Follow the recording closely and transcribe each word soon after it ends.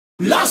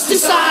Lost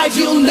inside,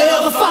 you'll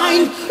never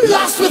find.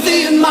 Lost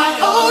within my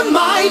own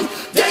mind.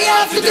 Day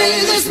after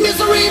day, this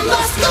misery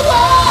must go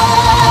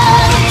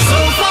on. So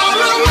far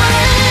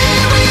away,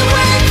 we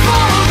wait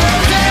for the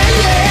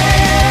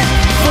day,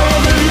 for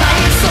the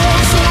night's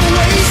also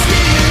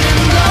wasted in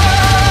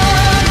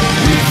blood.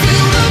 We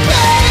feel the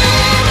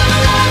pain of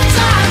a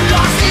lifetime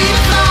lost in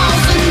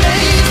 1,000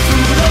 days.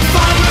 Through the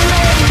fire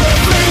and the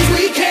flames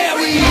we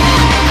carry.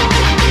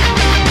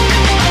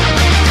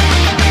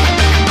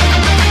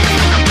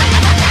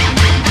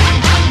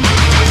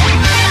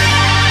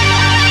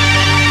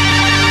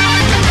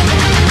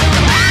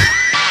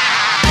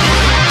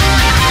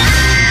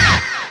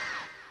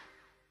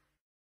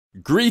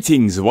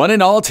 Greetings one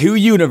and all to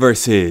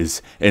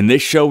universes! In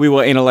this show we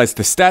will analyze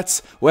the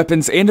stats,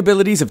 weapons, and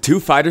abilities of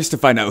two fighters to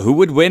find out who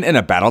would win in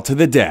a battle to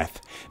the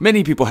death.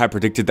 Many people have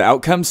predicted the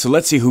outcome, so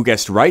let's see who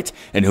guessed right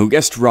and who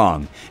guessed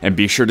wrong. And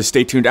be sure to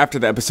stay tuned after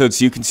the episode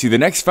so you can see the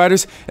next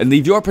fighters and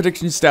leave your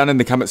predictions down in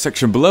the comment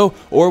section below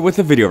or with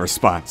a video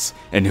response.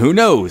 And who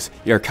knows,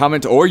 your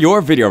comment or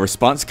your video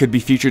response could be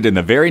featured in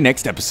the very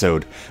next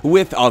episode.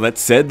 With all that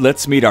said,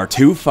 let's meet our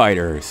two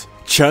fighters.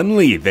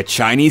 Chun-Li, the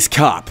Chinese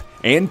cop,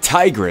 and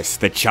Tigress,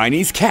 the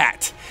Chinese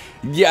cat.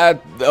 Yeah,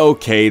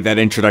 okay, that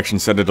introduction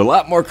sounded a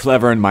lot more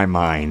clever in my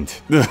mind.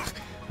 Ugh,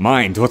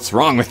 mind, what's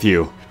wrong with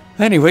you?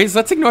 Anyways,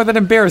 let's ignore that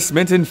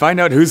embarrassment and find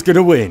out who's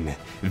gonna win.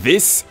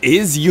 This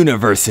is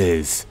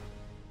UniVS.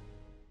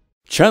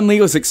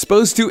 Chun-Li was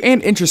exposed to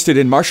and interested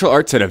in martial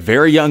arts at a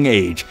very young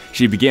age.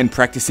 She began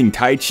practicing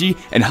Tai Chi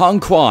and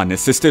Hong Quan,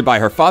 assisted by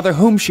her father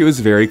whom she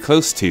was very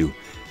close to.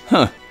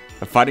 Huh,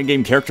 a fighting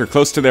game character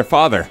close to their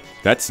father.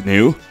 That's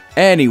new.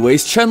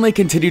 Anyways, Chun-Li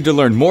continued to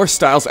learn more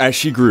styles as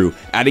she grew,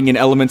 adding in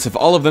elements of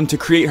all of them to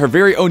create her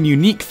very own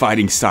unique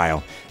fighting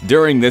style.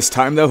 During this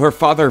time though, her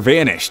father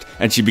vanished,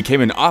 and she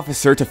became an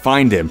officer to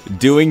find him.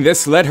 Doing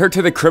this led her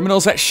to the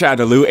criminals at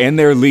Shadaloo and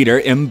their leader,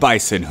 M.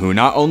 Bison, who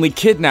not only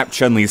kidnapped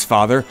Chun-Li's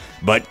father,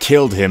 but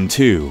killed him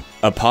too.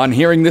 Upon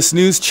hearing this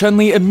news,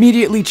 Chun-Li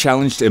immediately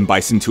challenged M.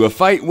 Bison to a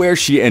fight where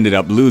she ended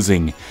up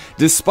losing.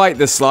 Despite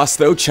this loss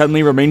though,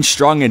 Chun-Li remained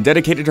strong and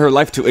dedicated her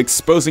life to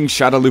exposing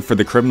Shadaloo for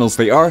the criminals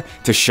they are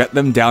to shut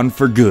them down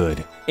for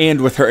good.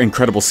 And with her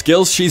incredible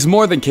skills, she's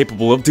more than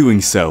capable of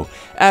doing so.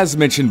 As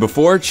mentioned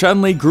before,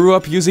 Chun-Li grew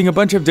up using a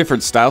bunch of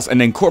different styles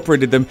and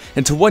incorporated them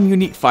into one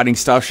unique fighting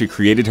style she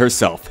created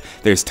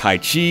herself. There's Tai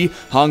Chi,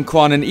 Hong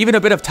Quan, and even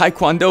a bit of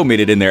Taekwondo made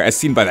it in there as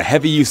seen by the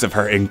heavy use of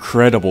her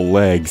incredible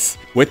legs.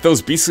 With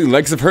those beastly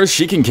legs of hers,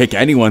 she can kick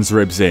anyone's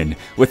ribs in.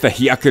 With the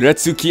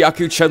Hyakuretsu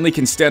Kyaku, Chun-Li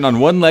can stand on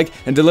one leg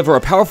and deliver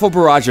a powerful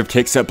barrage of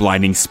kicks at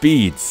blinding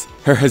speeds.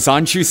 Her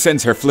Hazanchu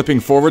sends her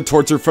flipping forward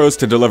towards her foes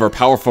to deliver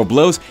powerful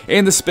blows,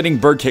 and the spinning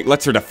bird kick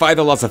lets her defy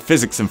the laws of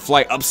physics and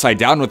fly upside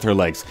down with her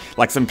legs,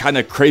 like some kind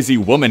of crazy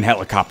woman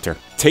helicopter.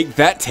 Take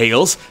that,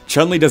 Tails!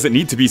 Chun-Li doesn't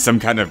need to be some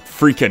kind of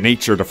freak of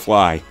nature to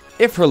fly.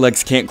 If her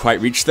legs can't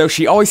quite reach though,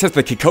 she always has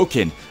the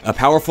Kikoken, a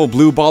powerful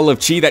blue ball of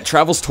chi that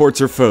travels towards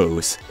her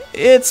foes.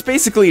 It's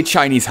basically a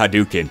Chinese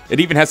Hadouken. It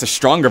even has a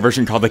stronger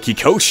version called the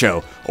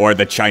Kikosho, or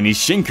the Chinese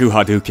Shinku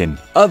Hadouken.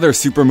 Other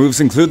super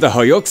moves include the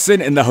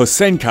Hoyoksen and the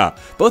Hosenka,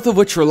 both of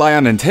which rely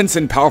on intense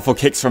and powerful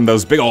kicks from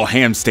those big ol'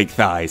 ham steak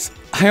thighs.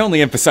 I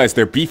only emphasize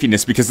their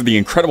beefiness because of the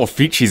incredible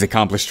feats she's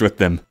accomplished with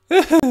them.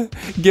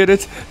 Get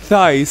it?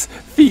 Thighs.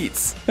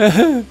 Feats.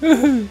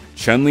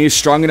 Chun-Li is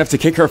strong enough to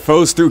kick her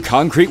foes through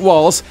concrete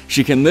walls,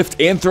 she can lift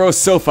and throw a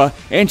sofa,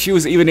 and she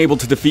was even able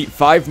to defeat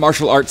 5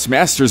 martial arts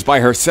masters by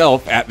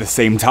herself at the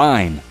same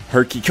time.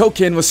 Her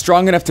Kikoken was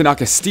strong enough to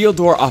knock a steel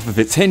door off of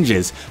its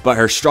hinges, but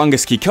her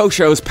strongest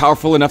Kikosho is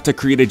powerful enough to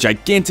create a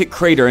gigantic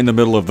crater in the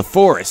middle of the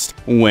forest.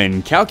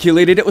 When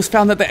calculated, it was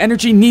found that the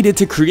energy needed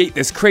to create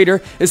this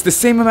crater is the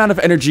same amount of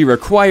energy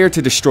required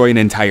to destroy an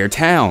entire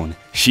town.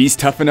 She's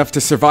tough enough to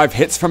survive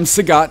hits from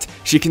Sagat,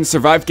 she can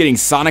survive getting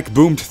sonic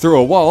boomed through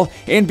a wall,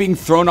 and being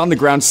thrown on the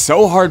ground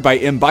so hard by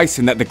M.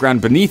 Bison that the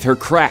ground beneath her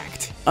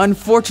cracked.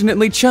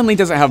 Unfortunately, Chun-Li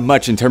doesn't have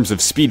much in terms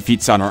of speed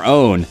feats on her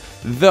own,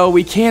 though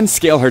we can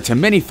scale her to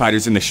many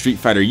fighters in the Street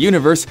Fighter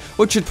universe,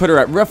 which should put her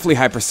at roughly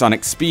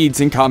hypersonic speeds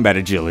and combat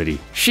agility.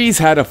 She's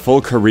had a full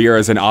career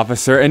as an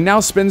officer and now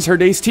spends her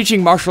days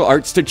teaching martial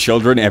arts to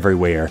children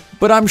everywhere,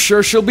 but I'm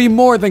sure she'll be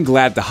more than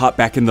glad to hop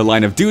back in the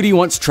line of duty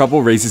once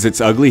trouble raises its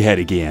ugly head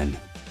again.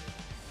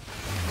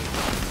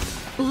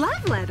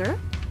 Love letter?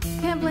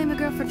 Can't blame a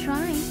girl for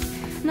trying.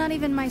 Not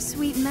even my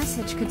sweet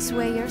message could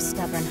sway your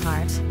stubborn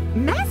heart.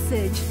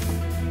 Message?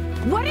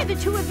 What are the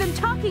two of them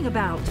talking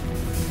about?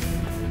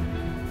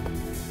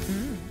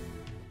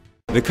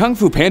 The Kung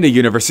Fu Panda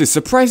universe is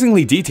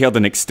surprisingly detailed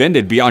and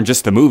extended beyond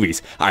just the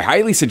movies. I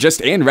highly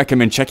suggest and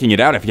recommend checking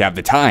it out if you have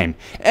the time.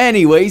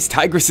 Anyways,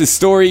 Tigress's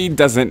story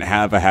doesn't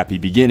have a happy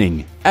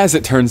beginning. As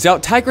it turns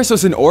out, Tigress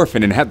was an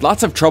orphan and had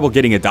lots of trouble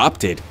getting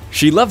adopted.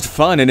 She loved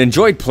fun and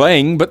enjoyed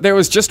playing, but there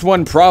was just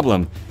one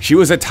problem. She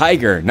was a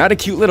tiger, not a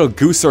cute little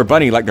goose or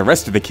bunny like the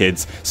rest of the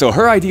kids, so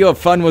her idea of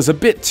fun was a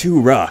bit too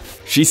rough.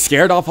 She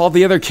scared off all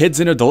the other kids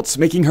and adults,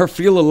 making her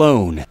feel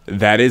alone.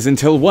 That is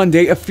until one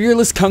day a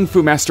fearless kung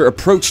fu master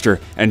approached her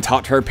and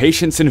taught her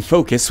patience and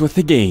focus with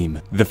the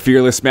game. The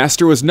fearless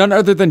master was none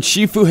other than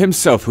Shifu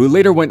himself, who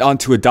later went on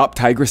to adopt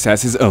Tigress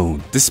as his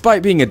own.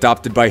 Despite being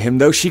adopted by him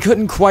though, she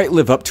couldn't quite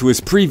live up to his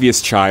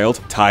previous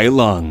child, Tai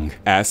Lung.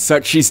 As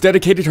such, she's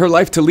dedicated her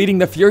life to leading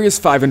the Furious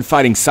Five and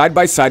fighting side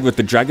by side with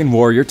the Dragon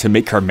Warrior to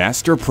make her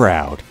master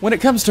proud. When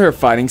it comes to her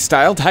fighting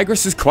style,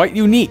 Tigress is quite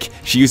unique.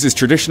 She uses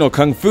traditional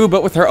kung fu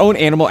but with her own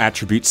animal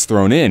attributes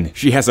thrown in.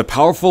 She has a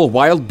powerful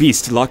wild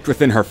beast locked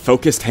within her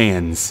focused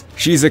hands.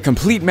 She's a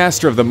complete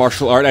master of the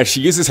martial art as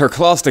she uses her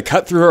claws to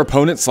cut through her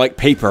opponents like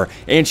paper,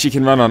 and she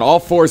can run on all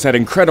fours at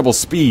incredible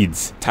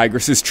speeds.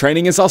 Tigress's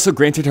training has also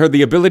granted her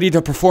the ability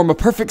to perform a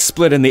perfect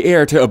split in the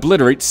air to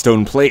obliterate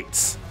stone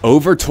plates.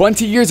 Over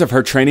 20 years of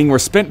her training were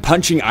spent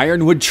punching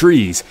ironwood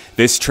trees.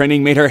 This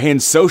training made her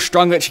hands so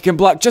strong that she can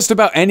block just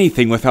about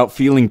anything without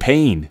feeling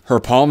pain. Her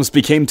palms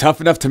became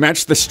tough enough to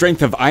match the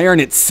strength of iron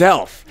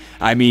itself.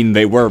 I mean,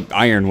 they were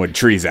ironwood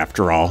trees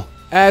after all.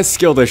 As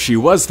skilled as she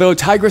was though,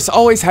 Tigress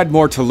always had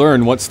more to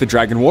learn once the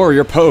Dragon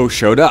Warrior Po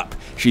showed up.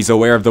 She's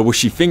aware of the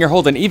whooshy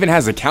fingerhold and even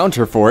has a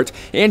counter for it,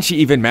 and she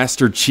even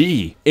mastered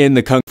Chi. In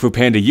the Kung Fu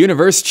Panda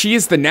universe, Chi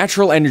is the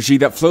natural energy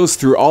that flows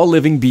through all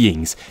living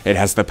beings. It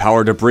has the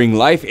power to bring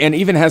life and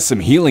even has some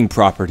healing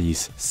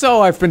properties.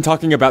 So I've been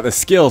talking about the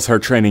skills her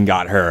training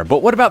got her,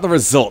 but what about the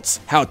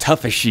results? How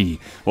tough is she?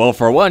 Well,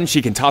 for one,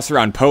 she can toss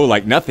around Po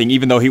like nothing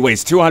even though he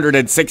weighs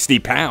 260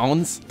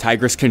 pounds.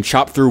 Tigress can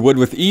chop through wood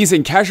with ease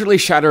and casually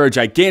shatter a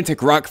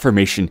gigantic rock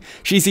formation.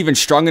 She's even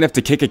strong enough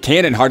to kick a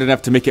cannon hard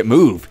enough to make it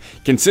move.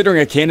 Considering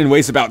a cannon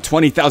weighs about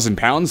 20,000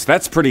 pounds,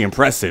 that's pretty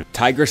impressive.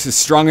 Tigress is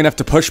strong enough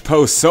to push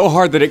Po so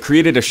hard that it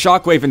created a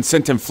shockwave and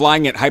sent him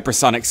flying at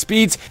hypersonic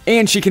speeds,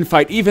 and she can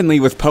fight evenly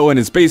with Po in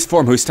his base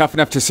form, who's tough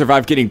enough to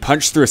survive getting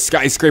punched through a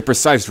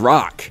skyscraper-sized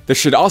rock. This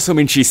should also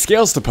mean she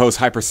scales to Po's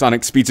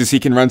hypersonic speeds, as he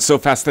can run so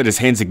fast that his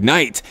hands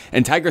ignite,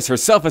 and Tigress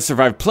herself has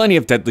survived plenty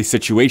of deadly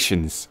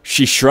situations.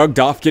 She shrugged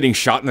off getting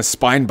shot in the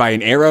spine by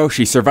an arrow,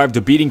 she survived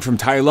a beating from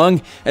Tai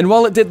Lung, and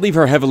while it did leave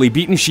her heavily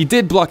beaten, she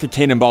did block a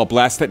cannonball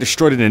blast that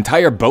destroyed an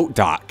entire boat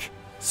dock.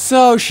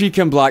 So she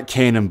can block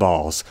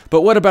cannonballs,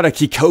 but what about a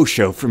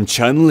Kikosho from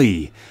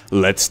Chun-Li?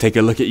 Let's take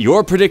a look at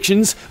your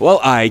predictions while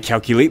I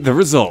calculate the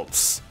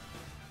results.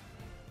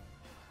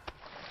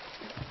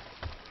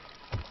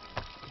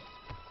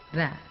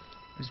 That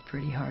was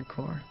pretty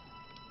hardcore.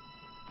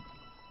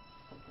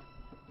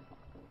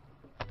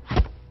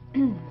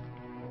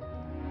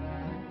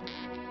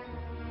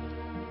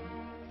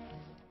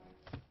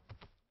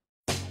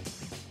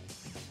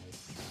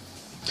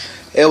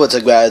 Hey, what's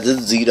up guys, this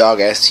is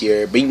Z-Dog-S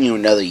here, bringing you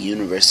another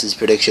Universes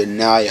prediction.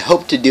 Now, I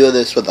hope to do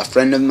this with a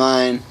friend of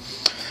mine,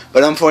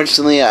 but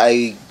unfortunately,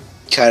 I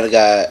kind of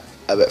got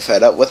a bit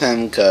fed up with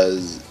him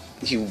because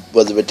he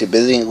was a bit too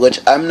busy, which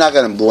I'm not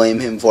going to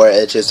blame him for it.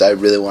 It's just I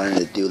really wanted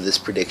to do this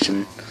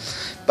prediction.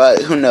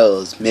 But who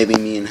knows, maybe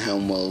me and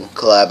him will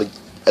collab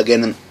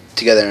again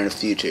together in the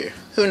future.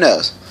 Who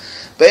knows?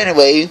 But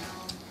anyway,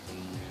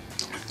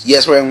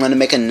 yes, we're going to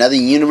make another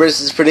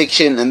Universes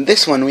prediction, and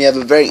this one we have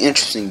a very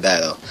interesting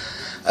battle.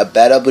 A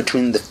battle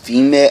between the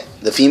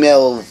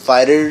female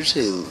fighters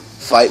who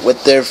fight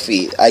with their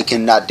feet. I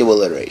cannot do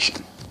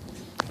alliteration.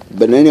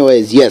 But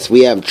anyways, yes,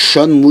 we have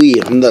Chun-Li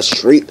from the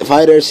Street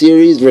Fighter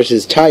series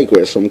versus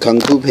Tigress from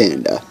Kung Fu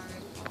Panda.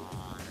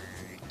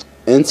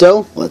 And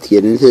so, let's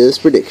get into this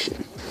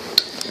prediction.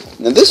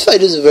 Now, this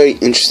fight is a very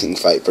interesting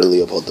fight for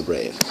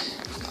LeopoldTheBrave.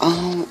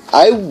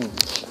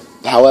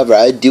 However,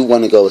 I do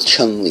want to go with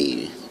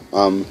Chun-Li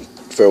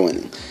for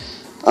winning.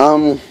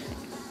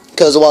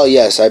 Because, well,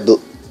 yes,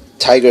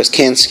 Tigress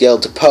can scale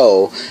to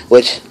Po,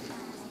 which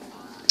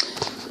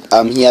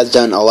he has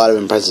done a lot of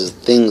impressive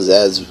things,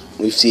 as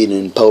we've seen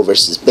in Po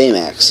versus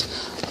Baymax.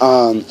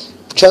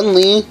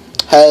 Chun-Li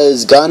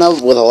has gone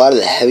up with a lot of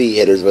the heavy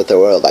hitters with the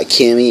world, like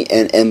Cammy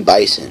and M.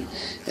 Bison.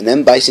 And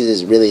M. Bison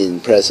is really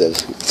impressive,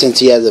 since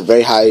he has a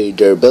very high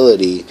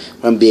durability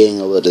from being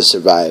able to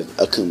survive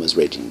Akuma's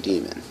Raging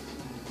Demon.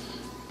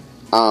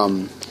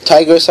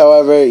 Tigress,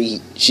 however,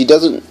 she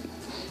gets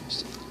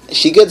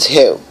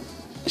hit.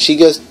 She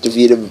gets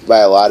defeated by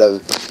a lot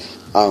of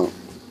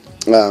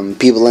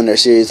people in her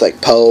series,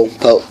 like Po,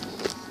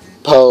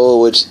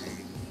 which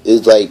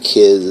is like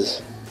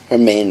her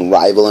main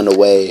rival in a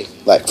way,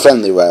 like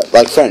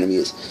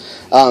frenemies.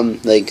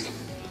 Like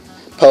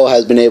Po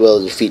has been able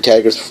to defeat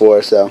Tigress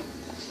before, so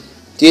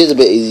she is a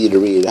bit easy to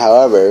read.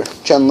 However,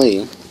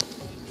 Chun-Li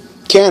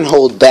can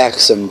hold back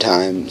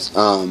sometimes,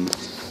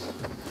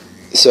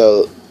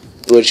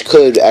 which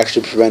could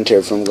actually prevent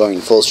her from going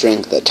full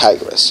strength at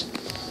Tigress.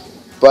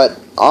 But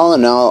all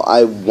in all,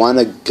 I want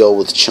to go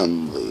with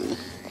Chun-Li.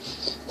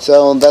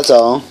 So that's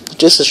all.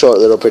 Just a short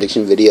little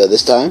prediction video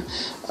this time.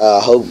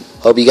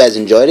 Hope you guys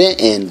enjoyed it.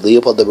 And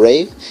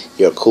LeopoldTheBrave,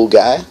 you're a cool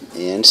guy.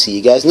 And see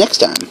you guys next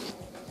time.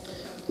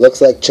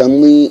 Looks like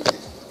Chun-Li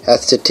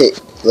has to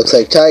looks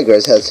like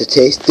Tigress has to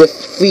taste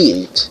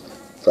defeat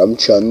from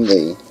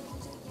Chun-Li.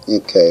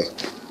 Okay.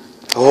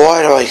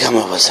 Why do I come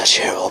up with such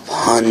terrible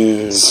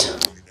puns?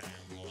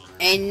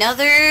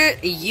 Another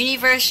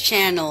UniVS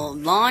channel,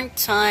 long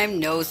time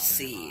no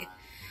see.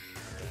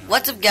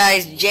 What's up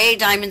guys, J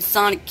Diamond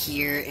Sonic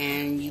here,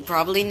 and you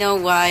probably know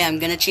why I'm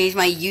gonna change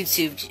my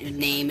YouTube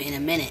name in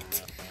a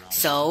minute.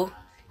 So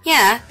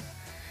the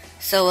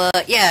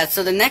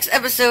next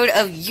episode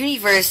of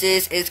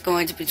UniVS is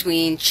going to be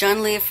between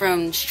Chun-Li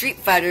from Street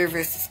Fighter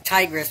versus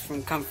Tigress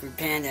from Kung Fu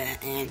Panda,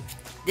 and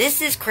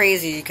this is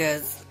crazy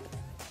because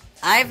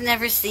I've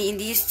never seen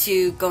these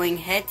two going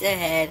head to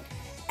head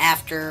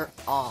after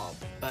all.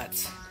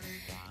 But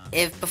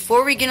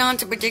before we get on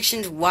to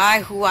predictions,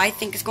 who I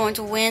think is going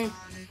to win,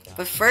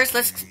 but first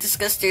let's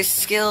discuss their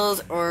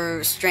skills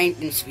or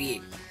strength and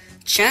speed.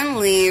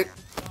 Chun-Li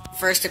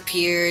first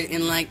appeared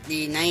in like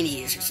the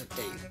 90s or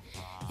something.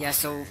 Yeah,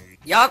 so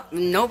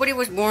nobody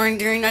was born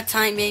during that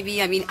time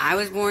maybe. I mean, I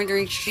was born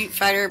during Street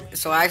Fighter,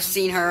 so I've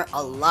seen her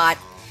a lot.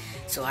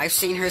 So I've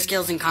seen her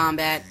skills in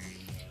combat,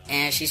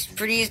 and she's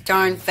pretty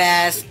darn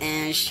fast,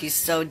 and she's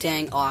so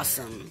dang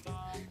awesome.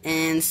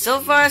 And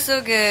so far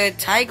so good.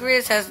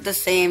 Tigress has the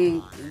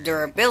same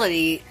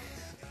durability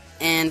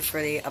and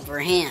for the upper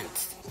hand.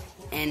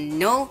 And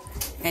no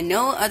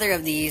other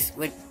of these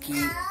would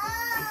be.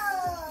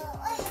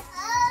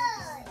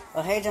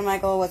 Oh hey John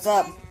Michael, what's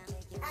up?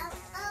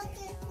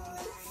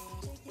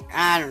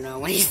 I don't know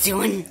what he's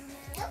doing.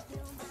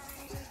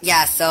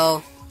 Yeah,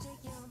 so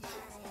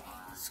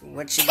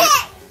what should be?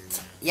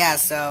 Yeah,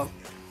 so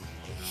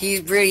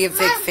he's really a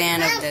big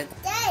fan of the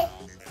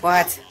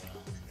what?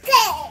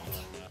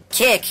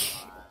 Kick.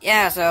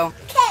 Yeah, so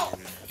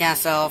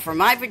for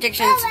my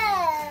predictions,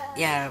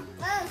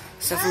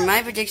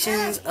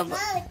 of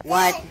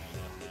what?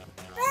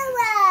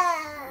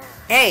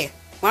 Hey,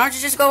 why don't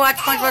you just go watch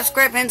SpongeBob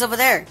SquarePants over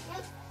there?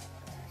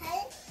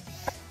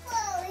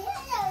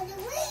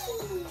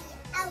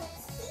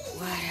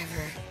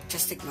 Whatever,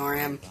 just ignore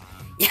him.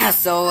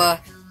 So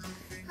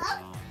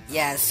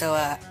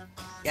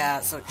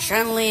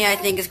Chun-Li I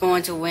think is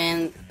going to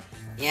win.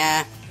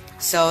 Yeah.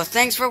 So,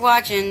 thanks for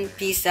watching.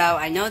 Peace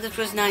out. I know this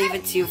was not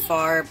even too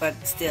far, but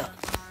still.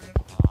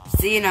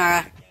 See you,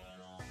 Nara.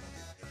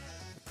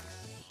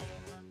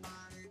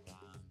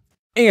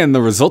 And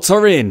the results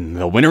are in.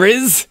 The winner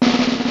is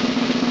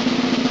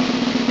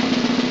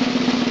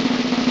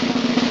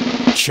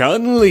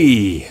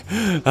Chun-Li.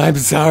 I'm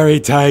sorry,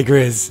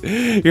 Tigress.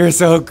 You're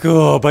so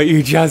cool, but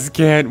you just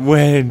can't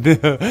win.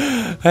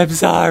 I'm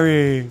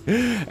sorry.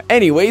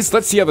 Anyways,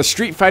 let's see how the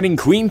street fighting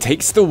queen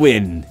takes the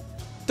win.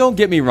 Don't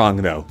get me wrong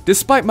though,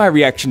 despite my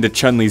reaction to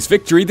Chun-Li's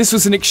victory, this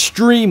was an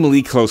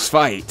extremely close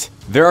fight.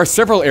 There are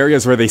several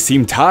areas where they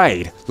seem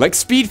tied, like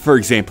speed for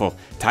example.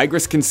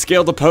 Tigress can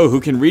scale to Poe, who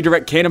can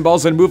redirect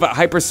cannonballs and move at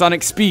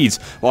hypersonic speeds,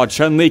 while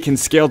Chun-Li can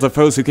scale to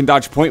foes who can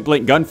dodge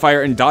point-blank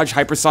gunfire and dodge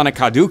hypersonic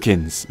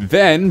Hadoukens.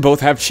 Then, both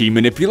have chi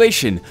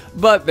manipulation,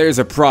 but there's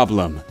a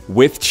problem.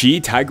 With chi,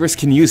 Tigress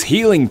can use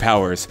healing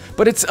powers,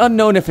 but it's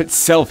unknown if it's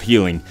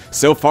self-healing.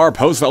 So far,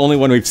 Poe's the only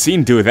one we've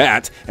seen do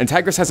that, and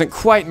Tigress hasn't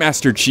quite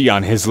mastered chi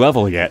on his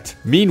level yet.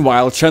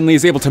 Meanwhile, Chun-Li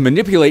is able to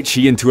manipulate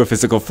chi into a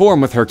physical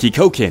form with her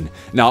Kikoken.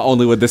 Not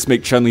only would this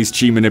make Chun-Li's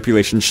chi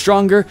manipulation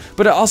stronger,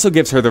 but it also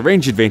gives her the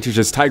range advantage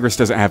as Tigress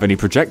doesn't have any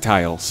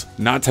projectiles.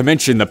 Not to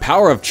mention, the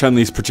power of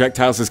Chun-Li's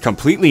projectiles is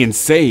completely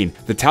insane.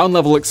 The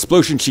town-level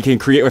explosion she can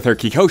create with her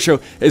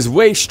Kikosho is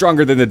way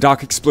stronger than the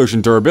Dock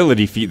Explosion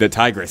durability feat that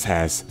Tigress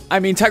has. I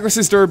mean,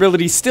 Tigress's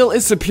durability still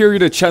is superior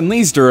to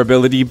Chun-Li's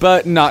durability,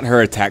 but not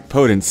her attack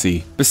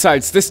potency.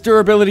 Besides, this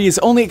durability is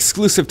only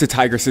exclusive to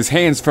Tigress's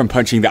hands from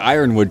punching the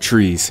ironwood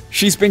trees.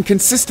 She's been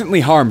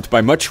consistently harmed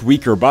by much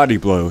weaker body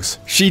blows.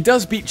 She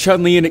does beat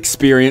Chun-Li in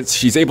experience,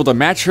 she's able to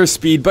match her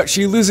speed, but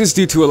she loses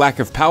due to a lack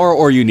of power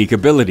or unique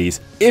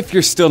abilities. If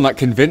you're still not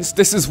convinced,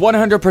 this is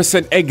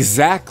 100%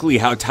 exactly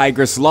how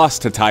Tigress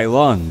lost to Tai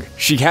Lung.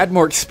 She had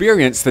more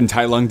experience than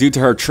Tai Lung due to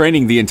her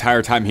training the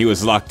entire time he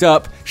was locked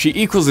up. She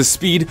equals his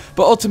speed,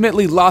 but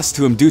ultimately lost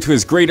to him due to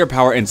his greater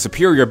power and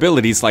superior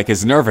abilities like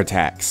his nerve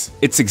attacks.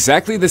 It's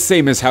exactly the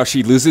same as how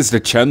she loses to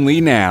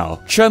Chun-Li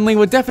now. Chun-Li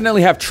would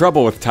definitely have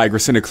trouble with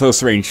Tigress in a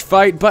close-range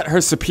fight, but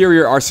her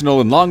superior arsenal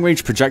and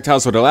long-range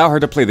projectiles would allow her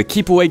to play the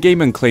keep-away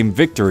game and claim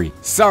victory.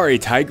 Sorry,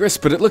 Tigress,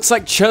 but it looks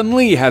like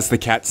Chun-Li has the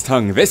cat's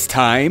tongue this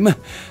time.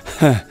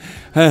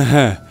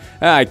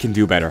 I can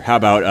do better. How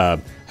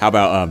about,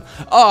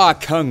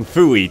 Kung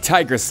Fu-y,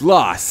 Tigress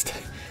lost.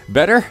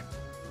 Better?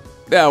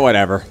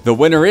 Whatever. The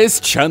winner is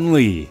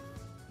Chun-Li.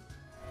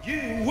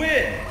 You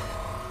win!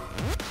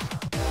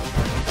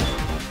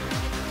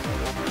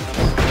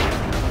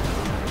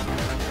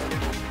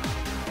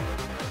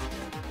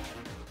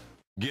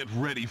 Get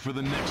ready for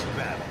the next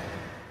battle.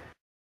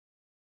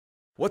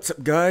 What's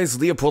up guys,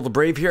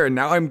 LeopoldTheBrave here, and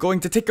now I'm going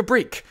to take a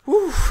break.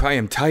 Whew, I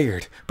am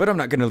tired, but I'm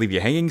not going to leave you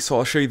hanging, so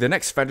I'll show you the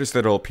next fighters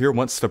that'll appear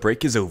once the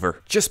break is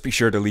over. Just be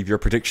sure to leave your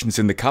predictions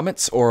in the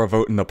comments, or a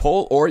vote in the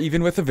poll, or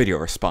even with a video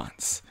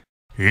response.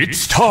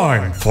 It's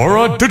time for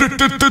a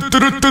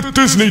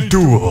Disney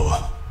duel.